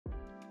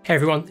Hey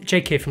everyone,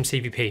 Jake here from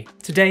CVP.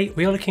 Today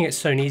we are looking at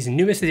Sony's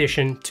newest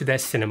addition to their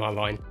cinema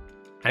line,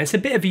 and it's a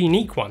bit of a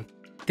unique one.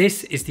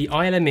 This is the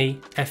ILME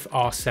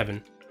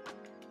FR7.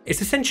 It's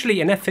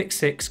essentially an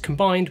FX6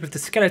 combined with the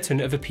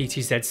skeleton of a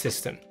PTZ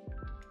system.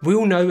 We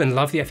all know and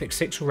love the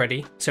FX6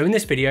 already, so in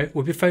this video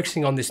we'll be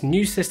focusing on this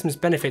new system's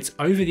benefits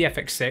over the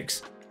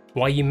FX6,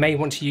 why you may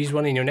want to use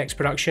one in your next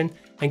production,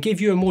 and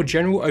give you a more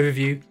general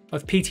overview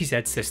of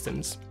PTZ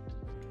systems.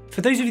 For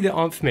those of you that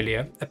aren't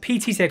familiar, a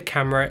PTZ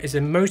camera is a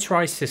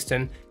motorized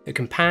system that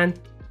can pan,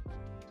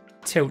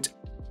 tilt,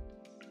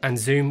 and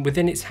zoom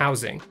within its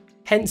housing,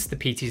 hence the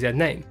PTZ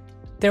name.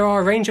 There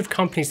are a range of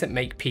companies that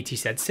make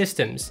PTZ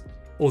systems.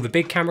 All the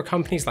big camera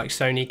companies like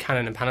Sony,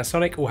 Canon and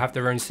Panasonic all have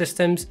their own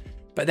systems,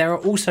 but there are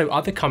also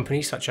other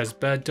companies such as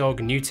BirdDog,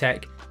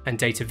 NewTek and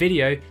Data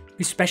Video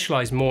who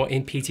specialize more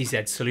in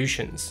PTZ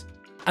solutions.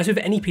 As with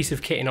any piece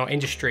of kit in our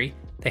industry,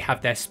 they have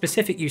their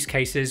specific use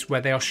cases where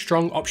they are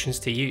strong options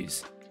to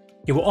use.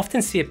 You will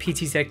often see a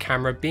PTZ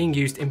camera being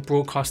used in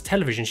broadcast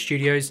television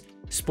studios,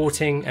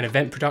 sporting and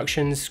event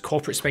productions,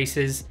 corporate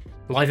spaces,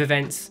 live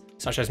events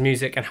such as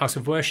music and house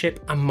of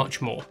worship, and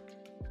much more.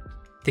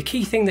 The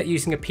key thing that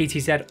using a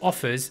PTZ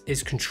offers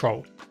is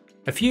control.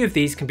 A few of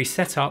these can be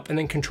set up and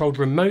then controlled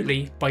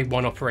remotely by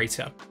one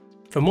operator.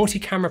 For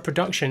multi-camera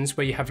productions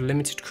where you have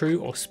limited crew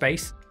or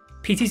space,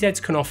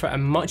 PTZs can offer a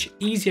much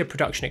easier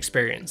production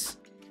experience.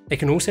 They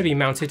can also be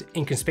mounted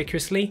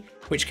inconspicuously,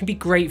 which can be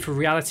great for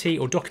reality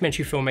or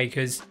documentary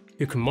filmmakers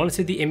who can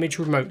monitor the image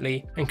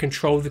remotely and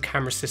control the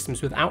camera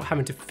systems without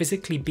having to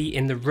physically be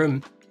in the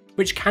room,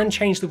 which can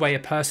change the way a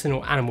person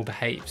or animal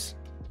behaves.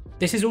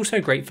 This is also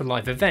great for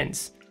live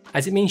events,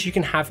 as it means you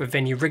can have a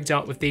venue rigged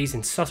up with these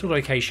in subtle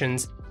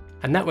locations,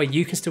 and that way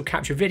you can still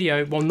capture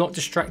video while not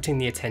distracting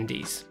the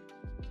attendees.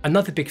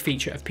 Another big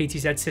feature of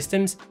PTZ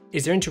systems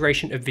is their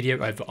integration of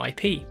video over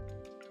IP.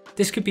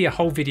 This could be a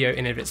whole video in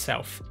and of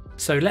itself,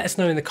 so let us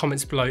know in the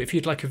comments below if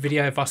you'd like a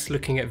video of us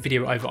looking at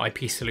video over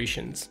IP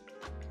solutions.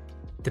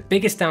 The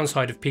biggest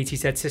downside of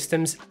PTZ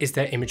systems is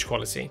their image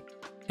quality.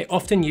 They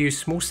often use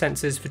small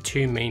sensors for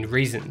two main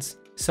reasons: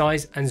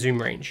 size and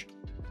zoom range.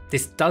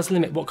 This does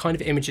limit what kind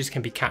of images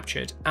can be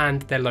captured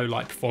and their low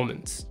light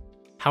performance.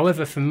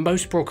 However, for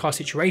most broadcast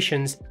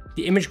situations,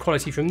 the image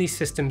quality from these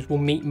systems will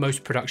meet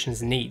most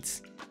production's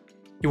needs.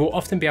 You will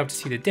often be able to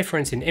see the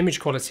difference in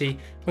image quality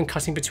when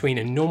cutting between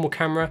a normal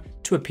camera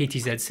to a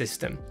PTZ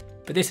system,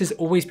 but this has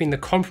always been the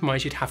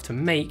compromise you'd have to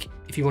make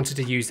if you wanted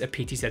to use a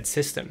PTZ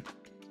system.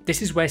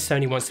 This is where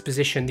Sony wants to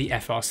position the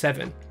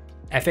FR7,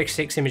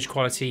 FX6 image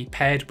quality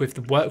paired with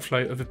the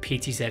workflow of a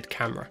PTZ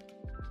camera.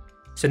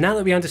 So now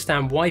that we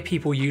understand why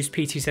people use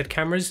PTZ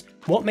cameras,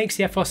 what makes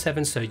the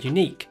FR7 so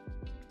unique?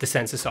 The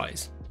sensor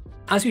size.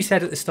 As we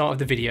said at the start of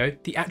the video,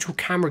 the actual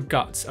camera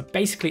guts are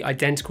basically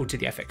identical to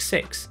the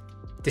FX6.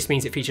 This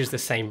means it features the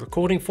same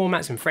recording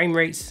formats and frame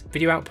rates,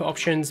 video output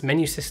options,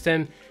 menu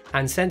system,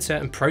 and sensor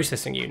and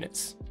processing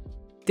units.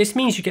 This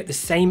means you get the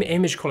same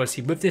image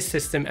quality with this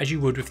system as you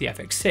would with the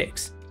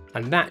FX6,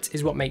 and that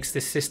is what makes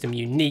this system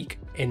unique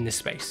in this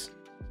space.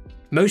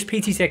 Most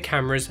PTZ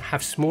cameras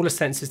have smaller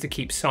sensors to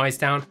keep size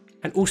down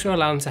and also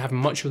allow them to have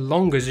much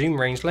longer zoom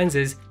range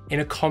lenses in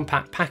a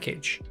compact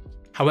package.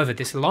 However,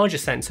 this larger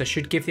sensor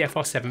should give the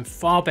FR7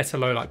 far better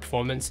low light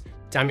performance,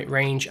 dynamic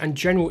range and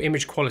general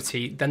image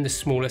quality than the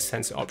smaller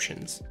sensor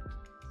options.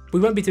 We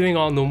won't be doing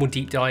our normal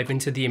deep dive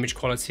into the image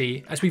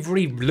quality as we've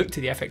already looked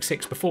at the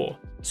FX6 before,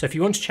 so if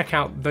you want to check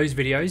out those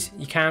videos,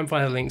 you can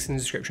via the links in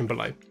the description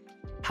below.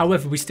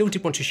 However, we still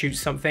did want to shoot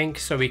something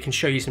so we can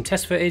show you some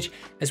test footage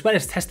as well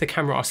as test the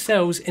camera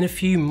ourselves in a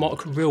few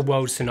mock real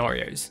world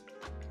scenarios.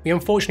 We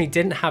unfortunately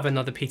didn't have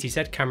another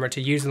PTZ camera to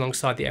use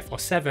alongside the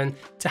FR7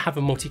 to have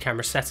a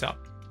multi-camera setup.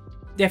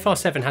 The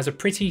FR7 has a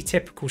pretty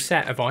typical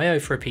set of I/O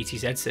for a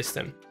PTZ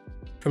system.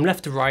 From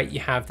left to right, you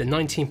have the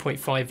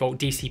 19.5 volt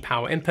DC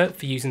power input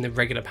for using the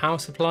regular power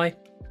supply.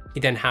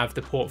 You then have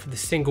the port for the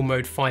single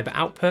mode fiber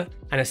output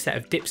and a set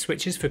of dip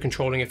switches for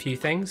controlling a few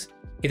things.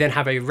 You then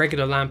have a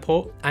regular LAN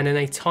port and then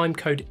a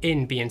timecode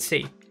in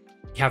BNC.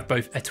 You have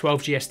both a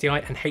 12G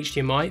SDI and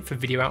HDMI for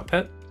video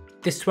output.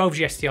 This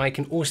 12G SDI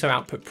can also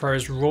output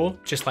ProRes RAW,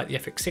 just like the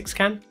FX6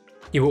 can.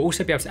 You will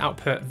also be able to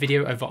output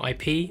video over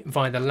IP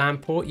via the LAN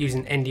port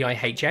using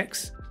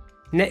NDI-HX.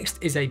 Next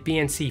is a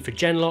BNC for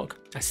Genlock,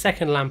 a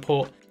second LAN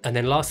port, and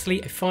then lastly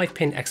a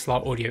 5-pin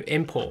XLR audio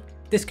import.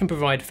 This can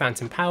provide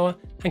phantom power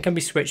and can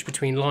be switched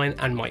between line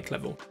and mic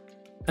level.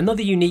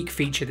 Another unique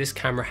feature this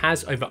camera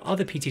has over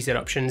other PTZ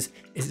options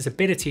is its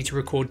ability to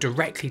record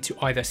directly to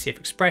either CF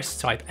Express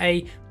Type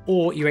A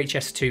or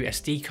UHS-2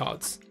 SD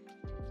cards.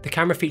 The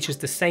camera features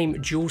the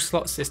same dual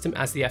slot system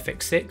as the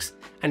FX6,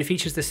 and it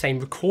features the same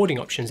recording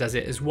options as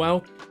it as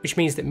well, which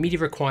means that media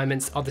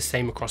requirements are the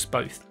same across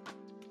both.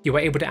 You are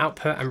able to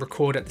output and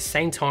record at the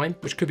same time,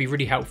 which could be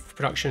really helpful for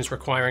productions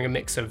requiring a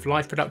mix of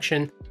live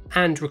production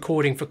and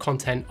recording for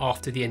content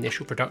after the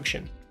initial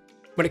production.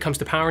 When it comes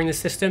to powering the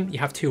system, you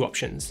have two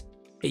options.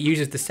 It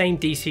uses the same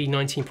DC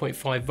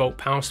 19.5 volt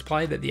power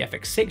supply that the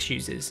FX6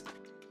 uses.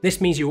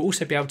 This means you will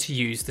also be able to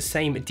use the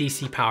same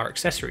DC power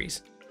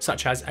accessories.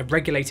 such as a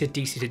regulated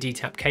DC to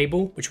D-tap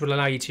cable, which will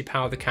allow you to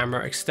power the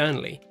camera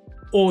externally,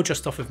 or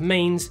just off of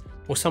mains,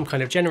 or some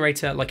kind of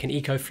generator like an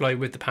EcoFlow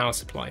with the power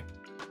supply.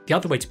 The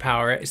other way to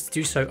power it is to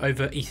do so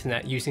over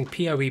Ethernet using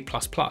PoE++.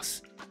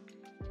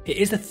 It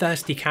is a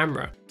thirsty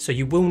camera, so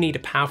you will need a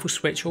powerful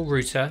switch or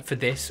router for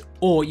this,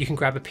 or you can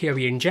grab a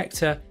PoE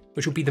injector,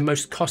 which will be the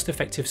most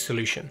cost-effective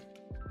solution.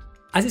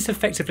 As it's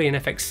effectively an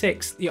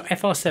FX6, the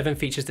FR7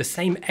 features the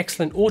same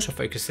excellent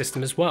autofocus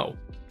system as well.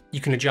 You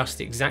can adjust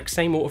the exact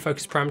same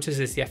autofocus parameters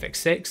as the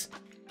FX6,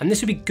 and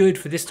this would be good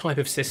for this type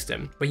of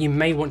system where you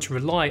may want to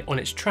rely on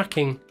its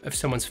tracking of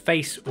someone's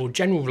face or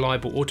general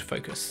reliable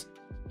autofocus.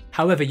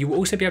 However, you will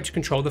also be able to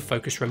control the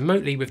focus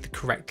remotely with the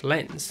correct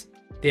lens.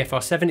 The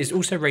FR7 is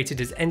also rated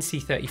as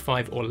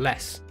NC35 or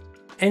less.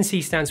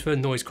 NC stands for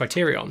noise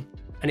criterion,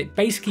 and it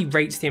basically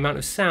rates the amount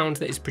of sound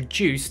that is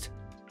produced,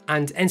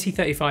 and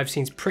NC35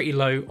 seems pretty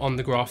low on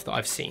the graph that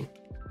I've seen.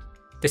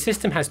 The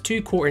system has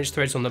 2 1/4"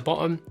 threads on the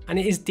bottom, and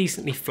it is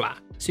decently flat,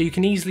 so you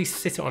can easily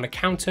sit it on a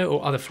counter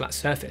or other flat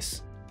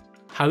surface.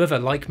 However,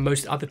 like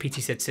most other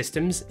PTZ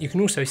systems, you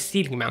can also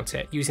ceiling mount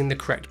it using the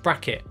correct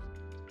bracket.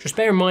 Just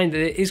bear in mind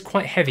that it is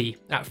quite heavy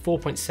at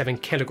 4.7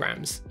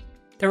 kilograms.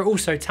 There are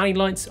also tally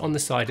lights on the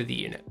side of the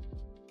unit.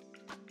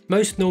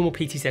 Most normal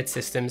PTZ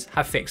systems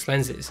have fixed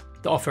lenses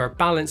that offer a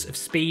balance of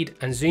speed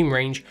and zoom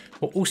range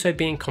while also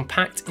being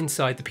compact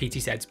inside the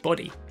PTZ's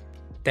body.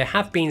 There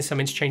have been some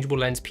interchangeable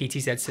lens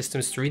PTZ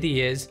systems through the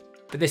years,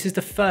 but this is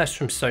the first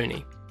from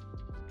Sony.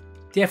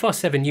 The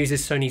FR7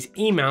 uses Sony's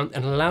E-mount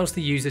and allows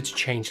the user to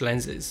change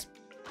lenses.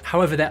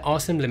 However, there are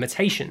some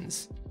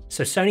limitations.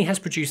 So Sony has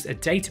produced a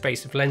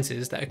database of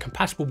lenses that are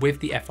compatible with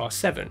the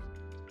FR7.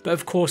 But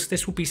of course,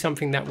 this will be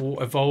something that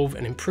will evolve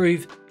and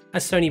improve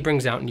as Sony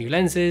brings out new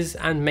lenses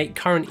and make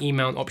current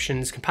E-mount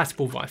options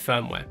compatible via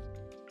firmware.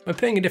 When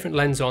putting a different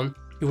lens on,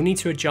 you will need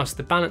to adjust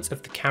the balance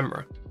of the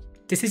camera.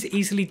 This is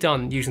easily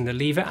done using the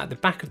lever at the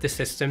back of the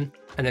system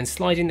and then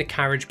sliding the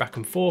carriage back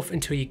and forth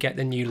until you get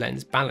the new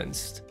lens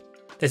balanced.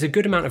 There's a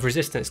good amount of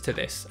resistance to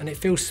this and it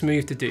feels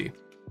smooth to do.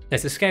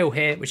 There's a scale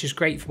here which is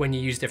great for when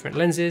you use different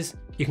lenses.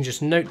 You can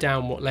just note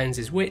down what lens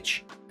is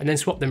which and then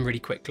swap them really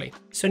quickly.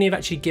 Sony have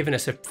actually given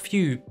us a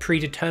few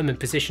predetermined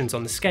positions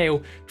on the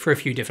scale for a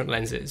few different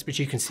lenses, which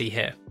you can see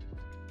here.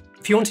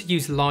 If you want to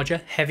use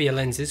larger, heavier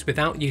lenses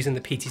without using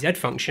the PTZ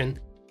function,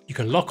 you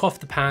can lock off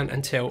the pan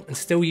and tilt and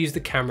still use the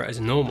camera as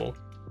normal.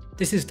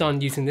 This is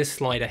done using this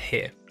slider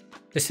here.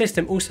 The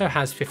system also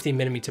has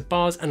 15mm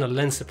bars and a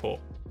lens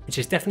support, which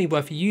is definitely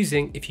worth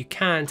using if you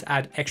can to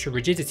add extra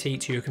rigidity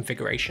to your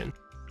configuration.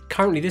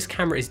 Currently, this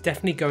camera is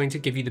definitely going to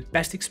give you the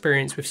best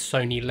experience with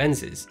Sony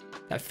lenses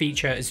that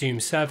feature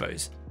zoom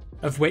servos,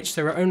 of which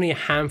there are only a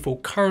handful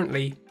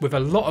currently, with a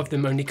lot of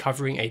them only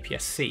covering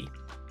APS-C.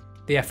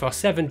 The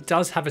FR7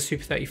 does have a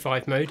Super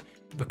 35 mode,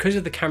 but because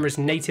of the camera's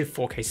native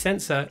 4K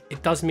sensor,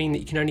 it does mean that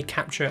you can only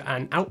capture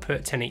and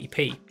output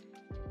 1080p.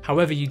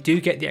 However, you do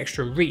get the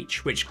extra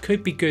reach, which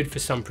could be good for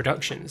some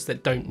productions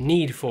that don't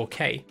need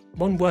 4K.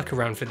 One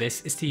workaround for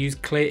this is to use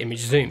clear image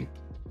zoom.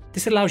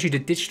 This allows you to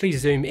digitally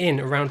zoom in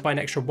around by an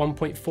extra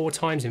 1.4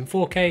 times in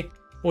 4K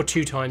or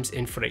 2 times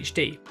in Full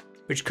HD,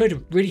 which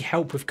could really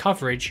help with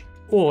coverage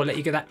or let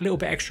you get that little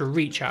bit extra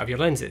reach out of your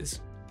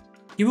lenses.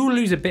 You will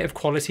lose a bit of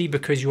quality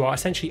because you are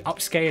essentially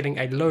upscaling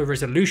a lower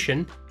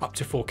resolution up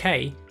to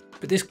 4K,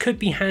 but this could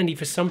be handy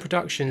for some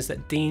productions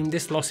that deem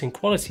this loss in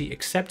quality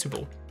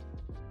acceptable.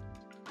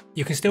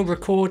 You can still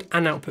record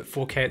and output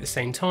 4K at the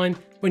same time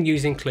when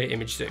using clear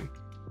image zoom.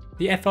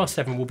 The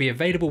FR7 will be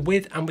available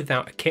with and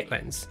without a kit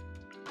lens,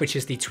 which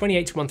is the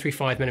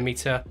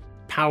 28-135mm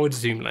powered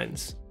zoom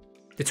lens.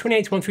 The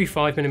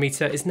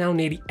 28-135mm is now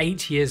nearly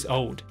 8 years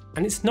old,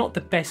 and it's not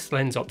the best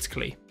lens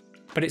optically,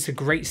 but it's a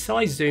great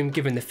size zoom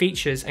given the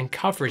features and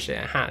coverage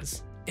that it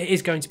has. It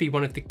is going to be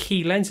one of the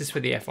key lenses for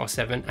the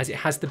FR7 as it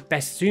has the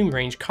best zoom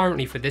range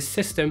currently for this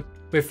system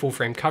with full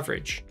frame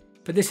coverage,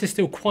 but this is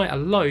still quite a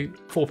low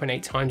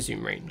 4.8 times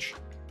zoom range.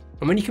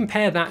 And when you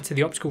compare that to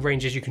the optical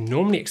ranges you can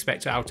normally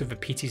expect out of a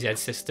PTZ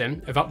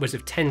system of upwards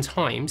of 10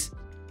 times,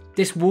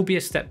 this will be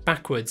a step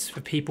backwards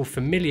for people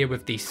familiar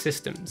with these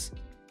systems.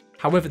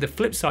 However, the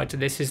flip side to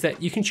this is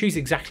that you can choose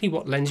exactly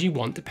what lens you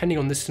want depending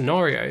on the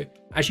scenario,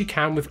 as you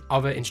can with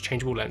other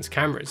interchangeable lens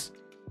cameras.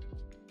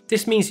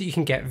 This means that you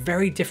can get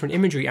very different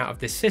imagery out of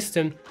this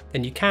system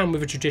than you can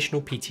with a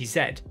traditional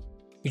PTZ.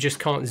 You just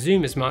can't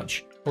zoom as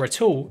much, or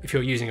at all if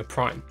you're using a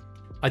prime.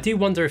 I do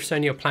wonder if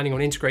Sony are planning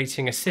on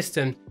integrating a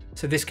system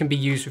so this can be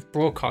used with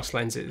broadcast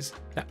lenses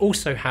that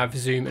also have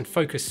zoom and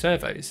focus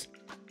servos.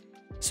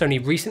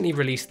 Sony recently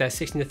released their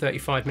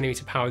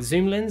 16-35mm powered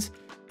zoom lens,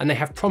 and they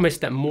have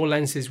promised that more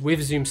lenses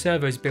with zoom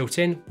servos built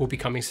in will be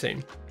coming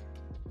soon.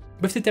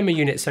 With the demo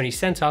unit Sony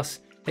sent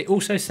us, they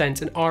also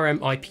sent an RM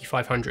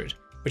IP500,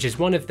 which is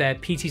one of their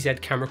PTZ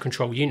camera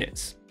control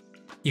units.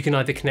 You can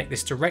either connect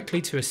this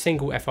directly to a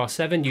single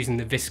FR7 using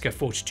the Visca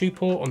 42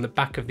 port on the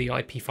back of the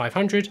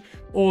IP500,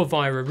 or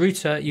via a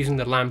router using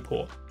the LAN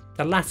port,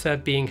 the latter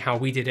being how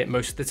we did it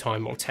most of the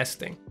time while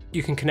testing.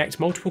 You can connect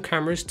multiple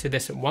cameras to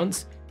this at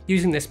once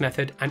using this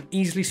method and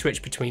easily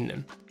switch between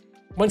them.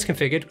 Once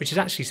configured, which is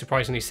actually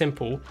surprisingly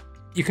simple,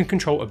 you can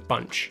control a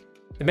bunch.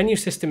 The menu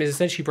system is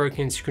essentially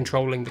broken into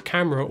controlling the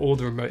camera or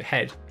the remote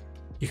head.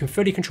 You can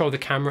fully control the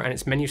camera and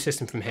its menu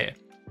system from here,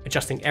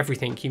 adjusting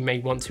everything you may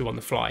want to on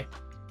the fly.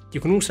 You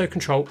can also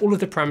control all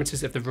of the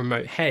parameters of the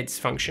remote head's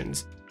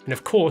functions, and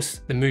of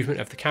course, the movement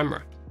of the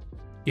camera.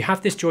 You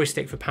have this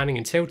joystick for panning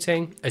and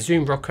tilting, a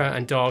zoom rocker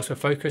and dials for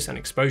focus and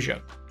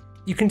exposure.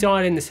 You can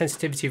dial in the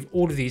sensitivity of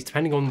all of these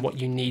depending on what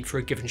you need for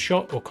a given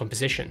shot or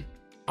composition.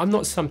 I'm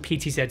not some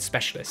PTZ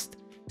specialist,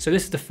 so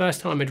this is the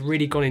first time I'd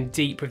really gone in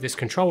deep with this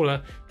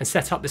controller and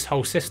set up this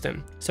whole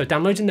system, so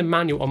downloading the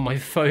manual on my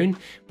phone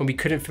when we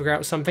couldn't figure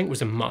out something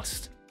was a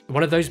must.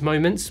 One of those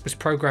moments was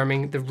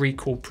programming the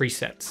recall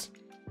presets.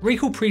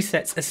 Recall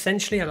presets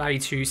essentially allow you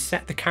to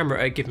set the camera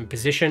at a given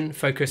position,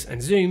 focus and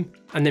zoom,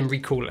 and then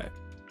recall it.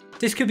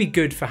 This could be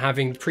good for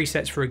having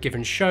presets for a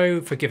given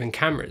show for given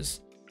cameras.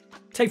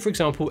 Take for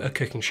example a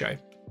cooking show.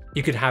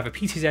 You could have a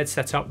PTZ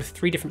set up with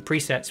 3 different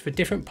presets for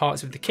different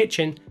parts of the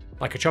kitchen,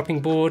 like a chopping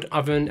board,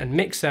 oven and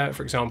mixer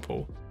for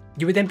example.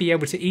 You would then be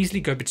able to easily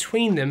go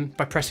between them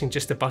by pressing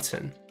just a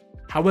button.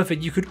 However,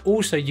 you could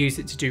also use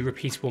it to do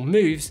repeatable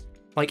moves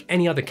like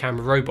any other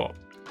camera robot.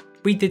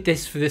 We did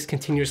this for this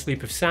continuous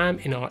loop of Sam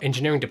in our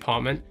engineering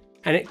department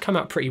and it came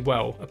out pretty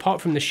well, apart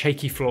from the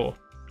shaky floor.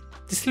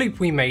 This loop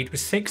we made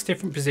was 6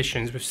 different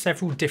positions with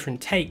several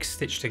different takes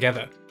stitched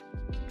together.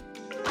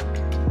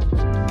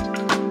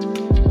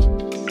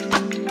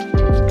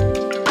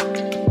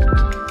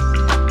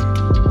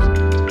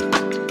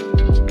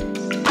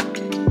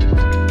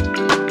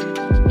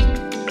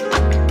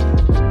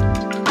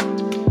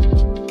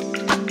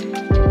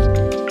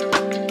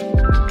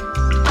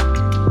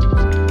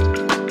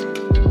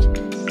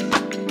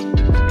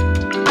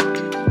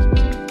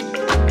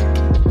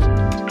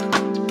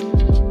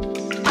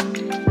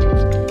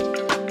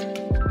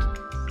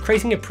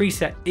 Creating a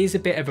preset is a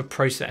bit of a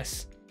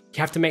process. You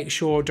have to make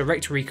sure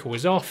direct recall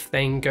is off,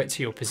 then go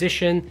to your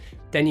position,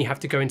 then you have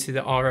to go into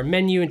the RM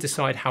menu and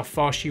decide how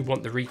fast you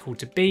want the recall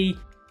to be.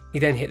 You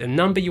then hit the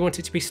number you want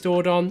it to be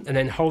stored on and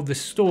then hold the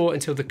store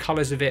until the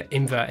colors of it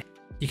invert.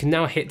 You can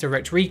now hit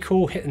direct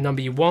recall, hit the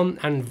number you want,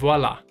 and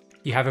voila,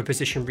 you have a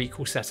position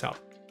recall set up.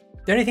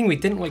 The only thing we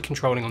didn't like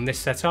controlling on this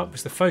setup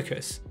was the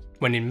focus.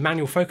 When in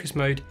manual focus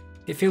mode,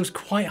 it feels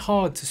quite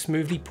hard to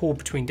smoothly pull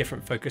between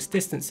different focus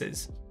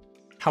distances.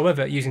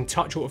 However, using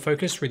touch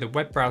autofocus through the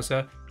web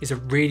browser is a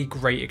really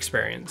great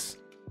experience.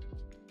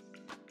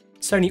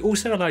 Sony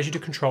also allows you to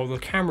control the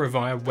camera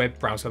via web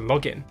browser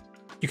login.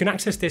 You can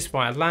access this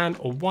via LAN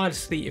or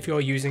wirelessly if you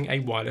are using a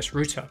wireless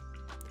router.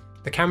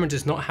 The camera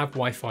does not have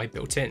Wi-Fi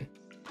built in.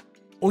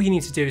 All you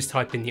need to do is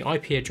type in the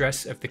IP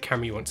address of the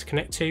camera you want to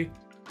connect to,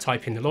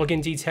 type in the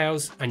login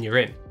details, and you're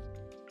in.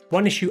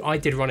 One issue I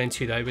did run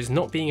into though was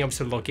not being able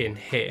to log in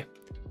here.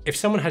 If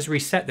someone has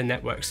reset the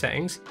network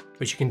settings,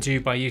 which you can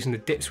do by using the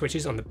dip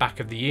switches on the back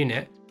of the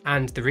unit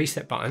and the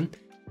reset button,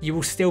 you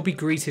will still be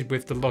greeted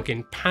with the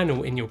login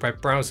panel in your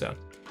web browser,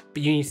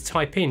 but you need to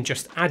type in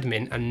just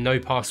admin and no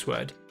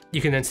password.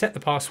 You can then set the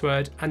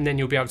password and then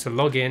you'll be able to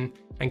log in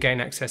and gain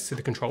access to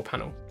the control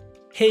panel.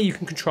 Here you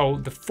can control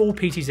the full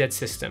PTZ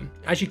system,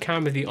 as you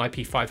can with the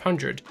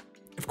IP500.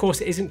 Of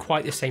course, it isn't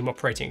quite the same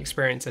operating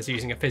experience as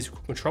using a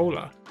physical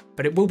controller,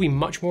 but it will be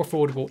much more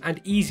affordable and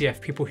easier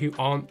for people who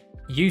aren't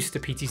used to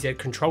PTZ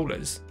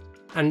controllers.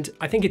 And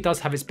I think it does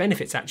have its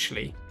benefits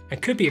actually,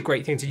 and could be a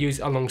great thing to use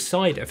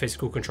alongside a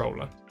physical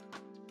controller.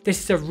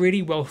 This is a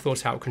really well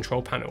thought out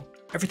control panel.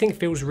 Everything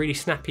feels really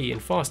snappy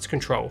and fast to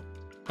control,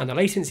 and the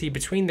latency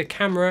between the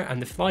camera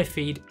and the fly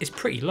feed is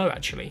pretty low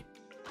actually.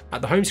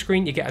 At the home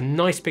screen you get a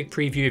nice big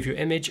preview of your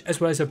image as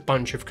well as a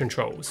bunch of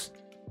controls.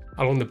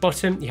 Along the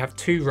bottom you have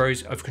 2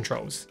 rows of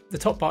controls. The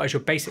top bar is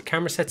your basic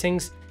camera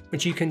settings,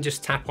 which you can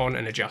just tap on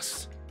and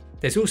adjust.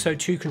 There's also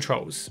 2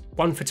 controls,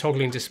 one for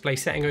toggling display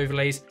setting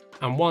overlays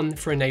and one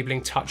for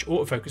enabling touch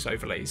autofocus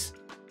overlays.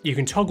 You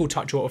can toggle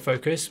touch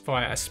autofocus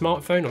via a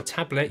smartphone or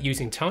tablet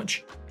using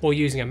touch, or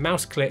using a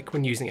mouse click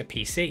when using a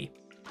PC.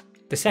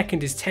 The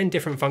second is 10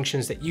 different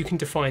functions that you can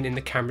define in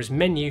the camera's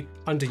menu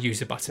under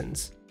user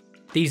buttons.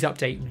 These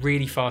update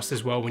really fast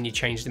as well when you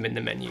change them in the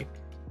menu.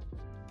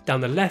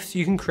 Down the left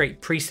you can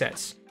create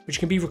presets, which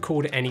can be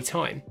recalled at any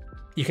time.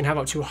 You can have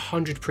up to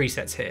 100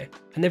 presets here,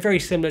 and they're very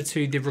similar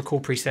to the recall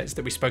presets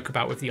that we spoke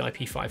about with the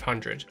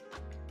IP500.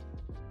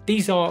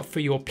 These are for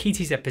your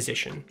PTZ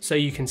position, so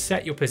you can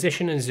set your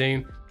position and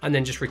zoom and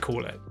then just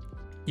recall it.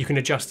 You can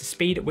adjust the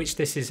speed at which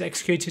this is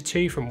executed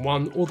to from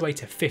 1 all the way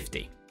to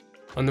 50.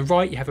 On the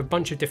right you have a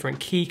bunch of different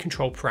key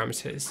control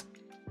parameters.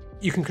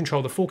 You can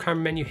control the full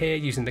camera menu here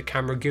using the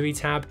camera GUI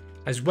tab,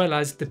 as well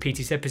as the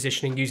PTZ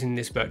positioning using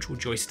this virtual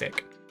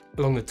joystick.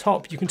 Along the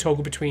top you can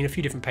toggle between a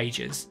few different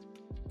pages.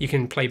 You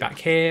can play back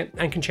here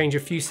and can change a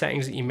few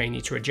settings that you may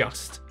need to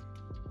adjust.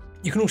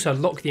 You can also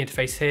lock the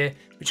interface here,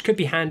 which could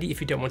be handy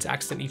if you don't want to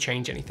accidentally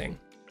change anything.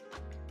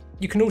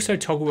 You can also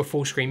toggle a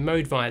full screen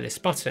mode via this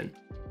button,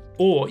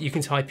 or you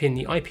can type in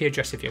the IP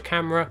address of your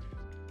camera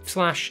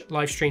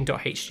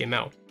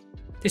 /livestream.html.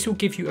 This will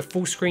give you a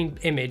full screen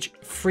image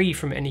free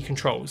from any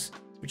controls,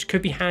 which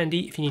could be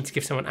handy if you need to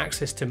give someone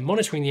access to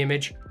monitoring the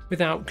image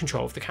without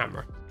control of the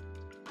camera.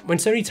 When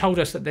Sony told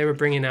us that they were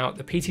bringing out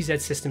the PTZ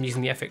system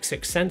using the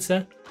FX6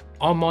 sensor,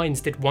 our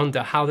minds did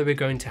wonder how they were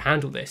going to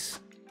handle this,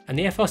 and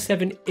the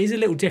FR7 is a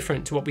little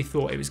different to what we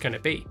thought it was going to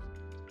be.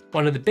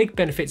 One of the big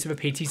benefits of a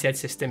PTZ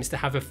system is to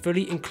have a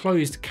fully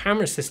enclosed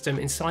camera system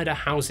inside a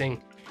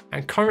housing,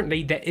 and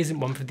currently there isn't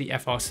one for the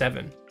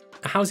FR7.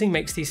 A housing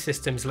makes these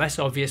systems less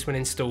obvious when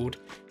installed,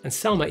 and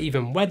some are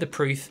even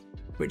weatherproof,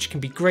 which can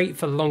be great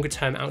for longer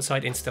term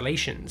outside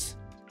installations.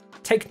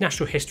 Take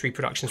Natural History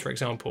Productions for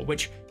example,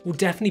 which will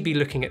definitely be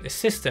looking at this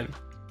system,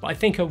 but I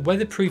think a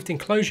weatherproofed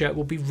enclosure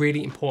will be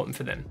really important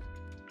for them.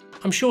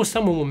 I'm sure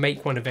someone will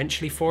make one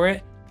eventually for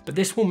it, but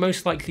this will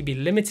most likely be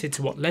limited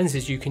to what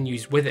lenses you can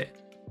use with it.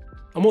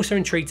 I'm also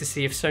intrigued to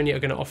see if Sony are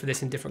going to offer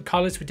this in different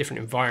colours for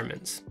different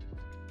environments.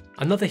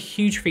 Another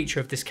huge feature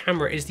of this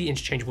camera is the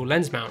interchangeable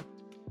lens mount,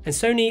 and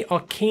Sony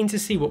are keen to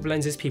see what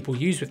lenses people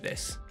use with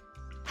this.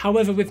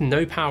 However, with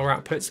no power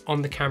outputs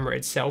on the camera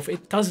itself,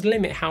 it does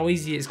limit how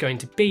easy it's going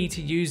to be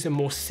to use a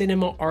more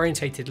cinema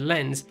orientated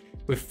lens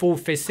with full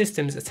fizz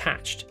systems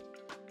attached.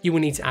 You will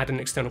need to add an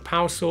external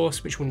power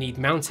source, which will need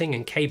mounting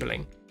and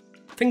cabling.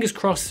 Fingers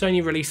crossed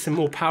Sony release some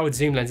more powered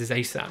zoom lenses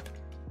ASAP.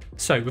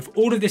 So with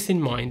all of this in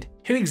mind,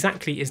 who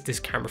exactly is this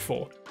camera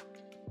for?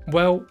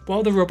 Well,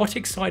 while the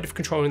robotic side of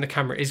controlling the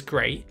camera is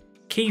great,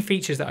 key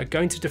features that are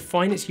going to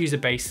define its user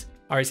base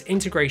are its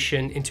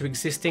integration into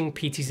existing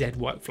PTZ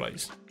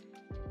workflows.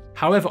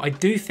 However, I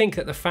do think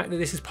that the fact that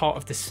this is part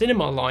of the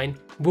cinema line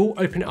will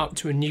open it up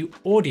to a new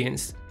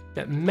audience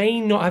that may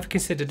not have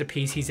considered a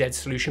PTZ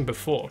solution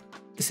before.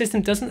 The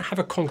system doesn't have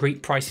a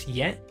concrete price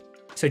yet,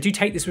 so do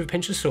take this with a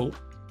pinch of salt,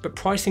 but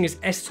pricing is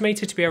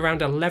estimated to be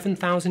around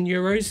 11,000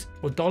 euros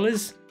or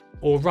dollars,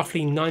 or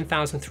roughly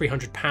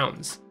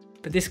 £9,300,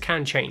 but this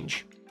can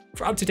change.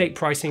 For up-to-date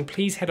pricing,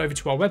 please head over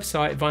to our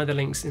website via the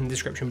links in the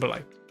description below.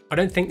 I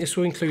don't think this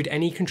will include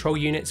any control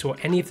units or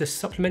any of the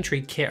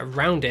supplementary kit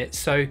around it,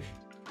 so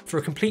for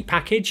a complete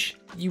package,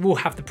 you will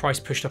have the price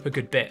pushed up a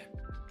good bit.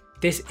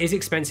 This is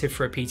expensive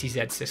for a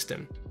PTZ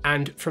system,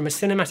 and from a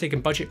cinematic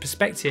and budget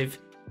perspective,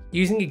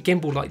 using a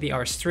gimbal like the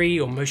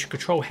RS3 or motion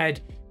control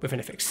head with an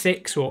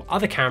FX6 or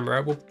other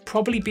camera will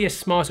probably be a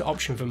smarter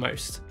option for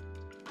most.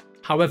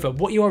 However,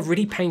 what you are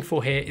really paying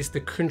for here is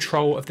the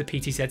control of the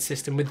PTZ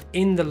system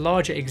within the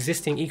larger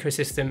existing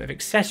ecosystem of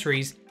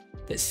accessories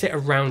that sit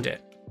around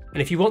it.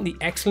 And if you want the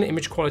excellent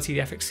image quality the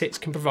FX6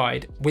 can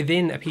provide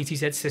within a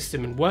PTZ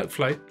system and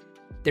workflow,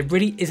 there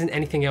really isn't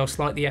anything else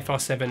like the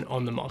FR7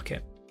 on the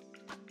market.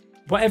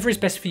 Whatever is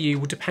best for you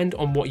will depend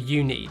on what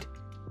you need,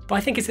 but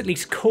I think it's at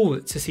least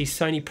cool to see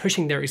Sony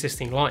pushing their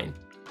existing line.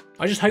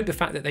 I just hope the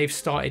fact that they've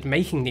started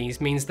making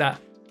these means that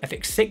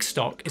FX6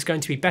 stock is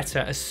going to be better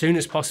as soon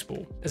as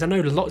possible, as I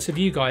know lots of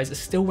you guys are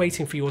still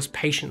waiting for yours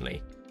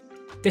patiently.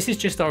 This is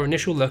just our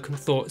initial look and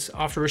thoughts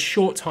after a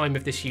short time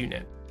of this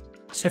unit,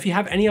 so if you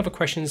have any other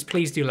questions,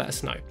 please do let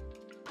us know.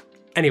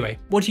 Anyway,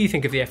 what do you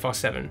think of the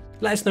FR7?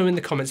 Let us know in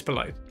the comments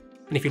below.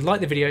 And if you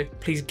like the video,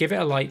 please give it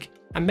a like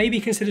and maybe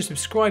consider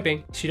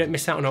subscribing so you don't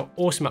miss out on our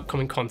awesome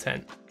upcoming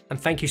content. And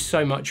thank you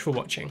so much for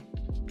watching.